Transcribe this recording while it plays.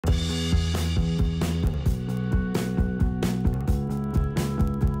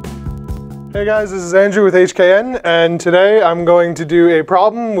Hey guys, this is Andrew with HKN, and today I'm going to do a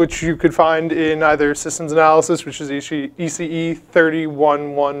problem which you could find in either Systems Analysis, which is ECE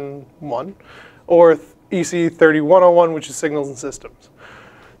 3111, or ECE 3101, which is Signals and Systems.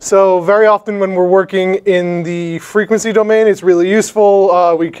 So very often when we're working in the frequency domain, it's really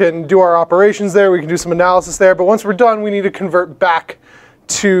useful. We can do our operations there, we can do some analysis there, but once we're done, we need to convert back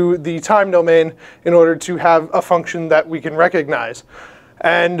to the time domain in order to have a function that we can recognize.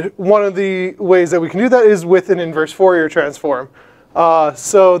 And one of the ways that we can do that is with an inverse Fourier transform.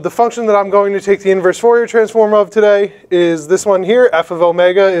 So the function that I'm going to take the inverse Fourier transform of today is this one here. F of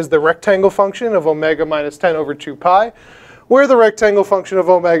omega is the rectangle function of omega minus 10 over 2 pi, where the rectangle function of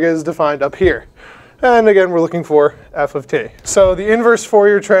omega is defined up here. And again, we're looking for f of t. So the inverse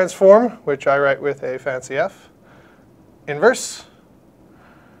Fourier transform, which I write with a fancy f, inverse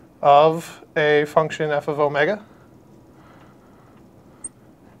of a function f of omega,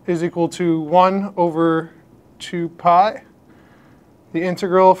 is equal to 1 over 2 pi, the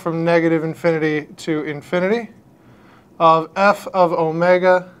integral from negative infinity to infinity of f of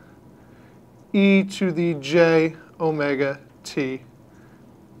omega e to the j omega t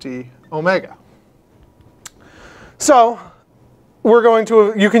d omega. So we're going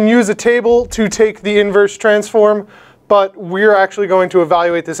to, you can use a table to take the inverse transform, but we're actually going to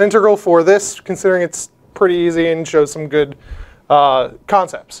evaluate this integral for this, considering it's pretty easy and shows some good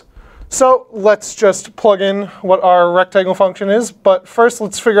concepts. So let's just plug in what our rectangle function is. But first,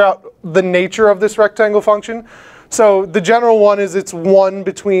 let's figure out the nature of this rectangle function. So the general one is it's 1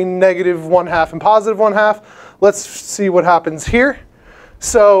 between negative 1/2 and positive 1/2. Let's see what happens here.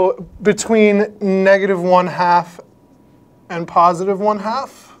 So between negative 1/2 and positive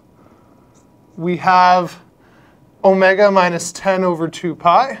 1/2, we have omega minus 10 over 2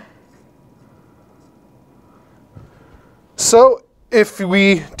 pi. So if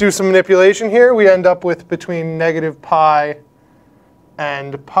we do some manipulation here, we end up with between negative pi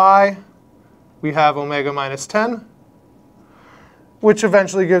and pi, we have omega minus 10, which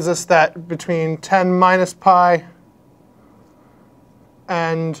eventually gives us that between 10 minus pi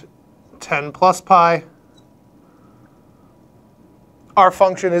and 10 plus pi, our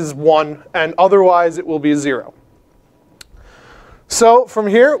function is 1, and otherwise it will be 0. So from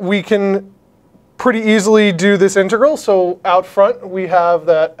here, we can pretty easily do this integral. So out front, we have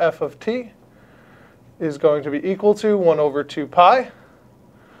that f of t is going to be equal to 1 over 2 pi.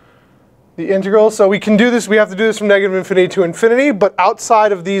 The integral, so we can do this, we have to do this from negative infinity to infinity, but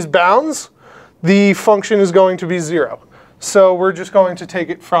outside of these bounds, the function is going to be 0. So we're just going to take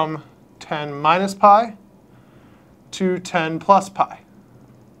it from 10 minus pi to 10 plus pi.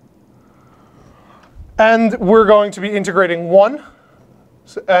 And we're going to be integrating 1.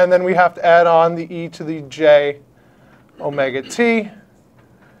 And then we have to add on the e to the j omega t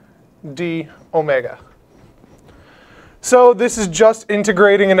d omega. So this is just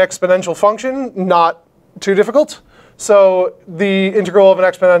integrating an exponential function, not too difficult. So the integral of an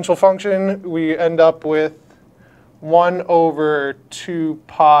exponential function, we end up with 1 over 2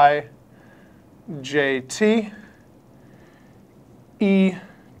 pi jt e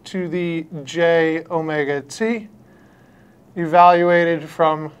to the j omega t, evaluated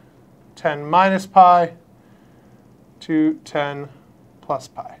from 10 minus pi to 10 plus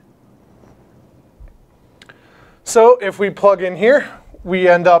pi. So if we plug in here, we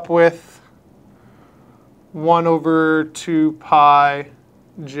end up with 1 over 2 pi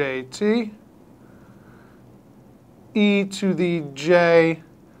jt e to the j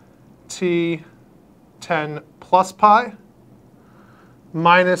t 10 plus pi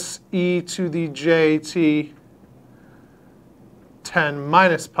minus e to the j t 10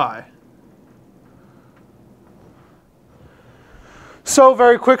 minus pi. So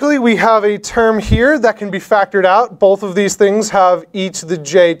very quickly, we have a term here that can be factored out. Both of these things have e to the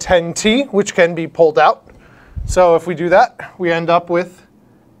j 10t, which can be pulled out. So if we do that, we end up with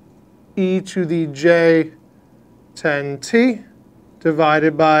e to the j 10t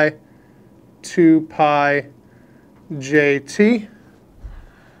divided by 2 pi jt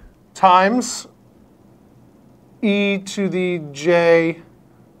times e to the j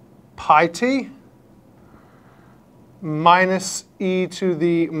pi t minus e to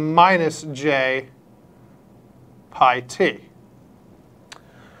the minus j pi t.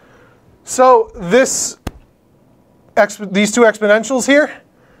 So these two exponentials here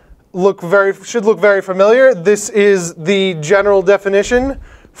should look very familiar. This is the general definition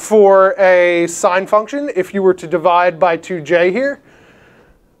for a sine function if you were to divide by 2j here.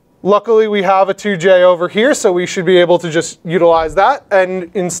 Luckily, we have a 2j over here, so we should be able to just utilize that and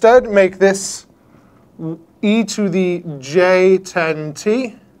instead make this e to the j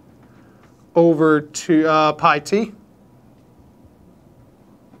 10t over to pi t.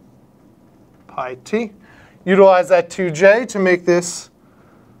 Pi t. Utilize that 2j to make this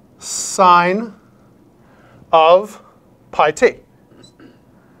sine of pi t.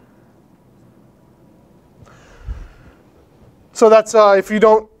 So that's, if you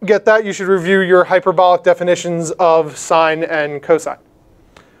don't get that, you should review your hyperbolic definitions of sine and cosine.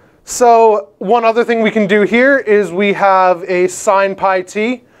 So one other thing we can do here is we have a sine pi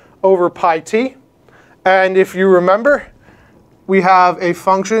t over pi t. And if you remember, we have a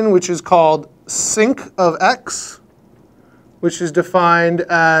function which is called sinc of x, which is defined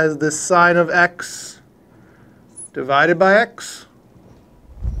as the sine of x divided by x.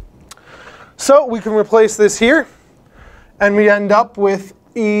 So we can replace this here, and we end up with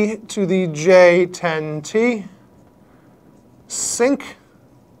e to the j 10t sinc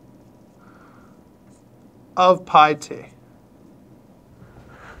of pi t.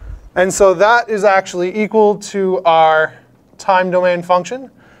 And so that is actually equal to our time domain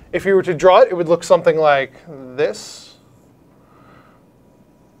function. If you were to draw it, it would look something like this.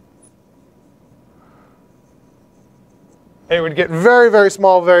 It would get very, very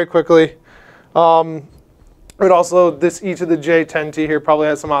small very quickly. But also, this e to the j 10t here probably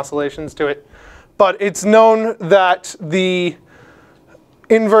has some oscillations to it. But it's known that the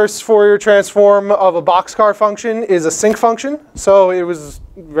inverse Fourier transform of a boxcar function is a sinc function. So it was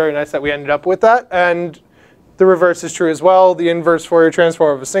very nice that we ended up with that. And the reverse is true as well. The inverse Fourier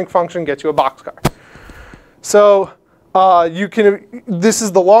transform of a sinc function gets you a boxcar. So this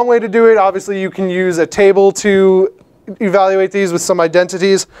is the long way to do it. Obviously, you can use a table to evaluate these with some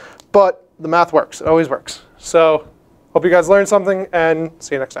identities. But the math works. It always works. So hope you guys learned something, and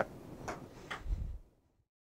see you next time.